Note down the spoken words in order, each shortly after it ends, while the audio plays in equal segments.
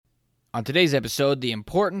On today's episode, the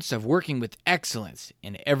importance of working with excellence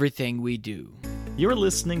in everything we do. You're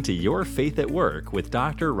listening to Your Faith at Work with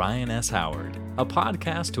Dr. Ryan S. Howard, a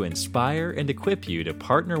podcast to inspire and equip you to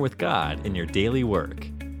partner with God in your daily work.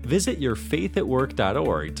 Visit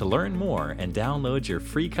yourfaithatwork.org to learn more and download your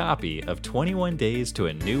free copy of 21 Days to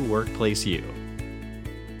a New Workplace You.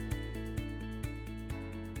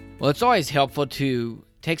 Well, it's always helpful to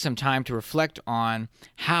take some time to reflect on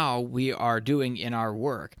how we are doing in our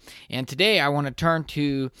work. And today I want to turn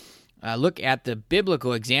to look at the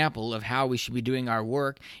biblical example of how we should be doing our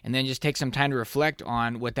work, and then just take some time to reflect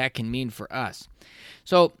on what that can mean for us.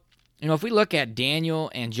 So, if we look at Daniel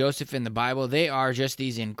and Joseph in the Bible, they are just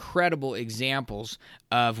these incredible examples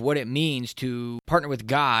of what it means to partner with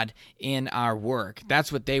God in our work.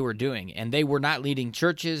 That's what they were doing. And they were not leading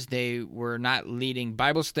churches. They were not leading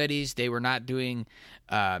Bible studies. They were not doing,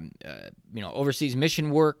 overseas mission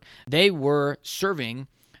work. They were serving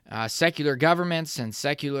secular governments and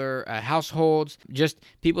secular households, just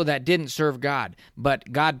people that didn't serve God.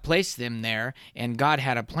 But God placed them there, and God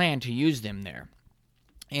had a plan to use them there.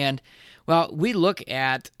 And, we look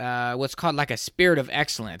at what's called like a spirit of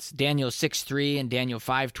excellence. Daniel 6:3 and Daniel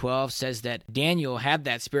 5:12 says that Daniel had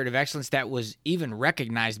that spirit of excellence that was even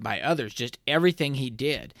recognized by others. Just everything he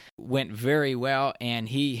did went very well, and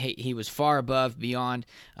he was far above, beyond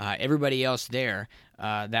everybody else there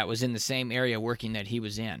that was in the same area working that he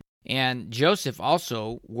was in. And Joseph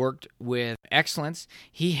also worked with excellence.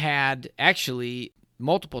 He had actually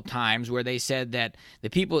multiple times where they said that the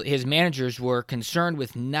people, his managers, were concerned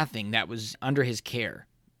with nothing that was under his care.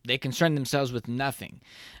 They concerned themselves with nothing.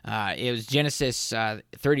 It was Genesis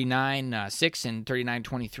 39:6 and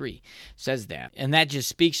 39:23 says that. And that just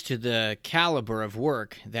speaks to the caliber of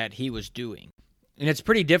work that he was doing. And it's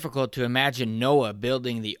pretty difficult to imagine Noah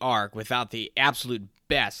building the ark without the absolute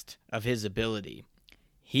best of his ability.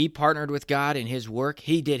 He partnered with God in his work.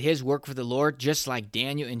 He did his work for the Lord, just like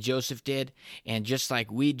Daniel and Joseph did, and just like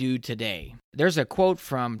we do today. There's a quote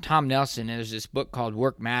from Tom Nelson, and there's this book called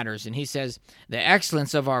Work Matters, and he says, "The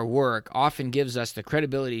excellence of our work often gives us the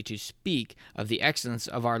credibility to speak of the excellence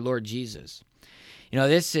of our Lord Jesus."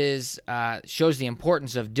 This shows the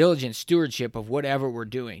importance of diligent stewardship of whatever we're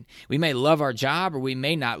doing. We may love our job, or we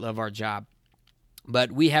may not love our job,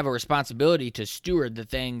 but we have a responsibility to steward the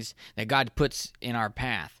things that God puts in our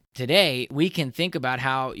path. Today, we can think about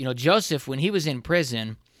how, Joseph, when he was in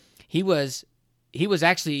prison, he was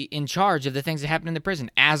actually in charge of the things that happened in the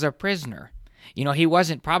prison as a prisoner. He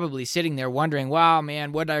wasn't probably sitting there wondering, wow,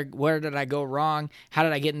 man, where did I go wrong? How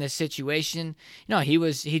did I get in this situation? No,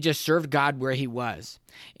 he just served God where he was.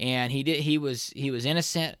 And he was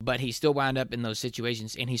innocent, but he still wound up in those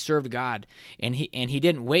situations, and he served God. And he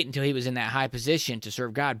didn't wait until he was in that high position to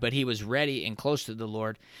serve God, but he was ready and close to the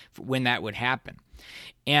Lord when that would happen.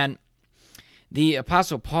 And the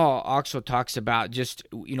Apostle Paul also talks about just,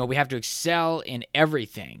 we have to excel in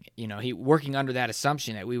everything. He working under that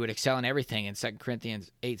assumption that we would excel in everything in 2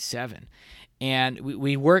 Corinthians 8:7. And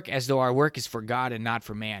we work as though our work is for God and not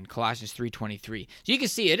for man, Colossians 3:23. So you can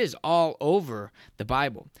see it is all over the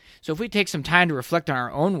Bible. So if we take some time to reflect on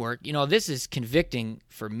our own work, this is convicting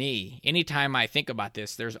for me. Anytime I think about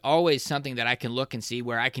this, there's always something that I can look and see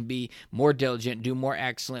where I can be more diligent, do more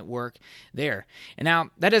excellent work there. And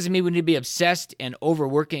now, that doesn't mean we need to be obsessed and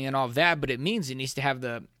overworking and all of that, but it means it needs to have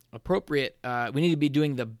the appropriate, we need to be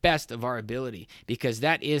doing the best of our ability, because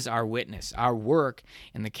that is our witness. Our work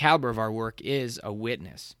and the caliber of our work is a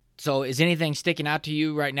witness. So is anything sticking out to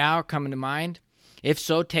you right now, coming to mind? If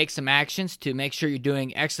so, take some actions to make sure you're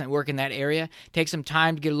doing excellent work in that area. Take some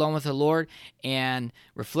time to get alone with the Lord and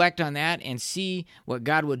reflect on that and see what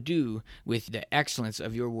God will do with the excellence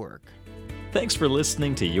of your work. Thanks for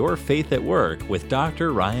listening to Your Faith at Work with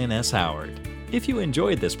Dr. Ryan S. Howard. If you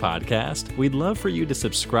enjoyed this podcast, we'd love for you to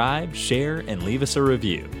subscribe, share, and leave us a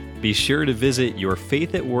review. Be sure to visit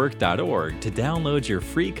yourfaithatwork.org to download your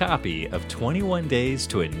free copy of 21 Days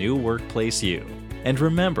to a New Workplace You. And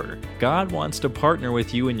remember, God wants to partner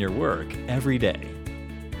with you in your work every day.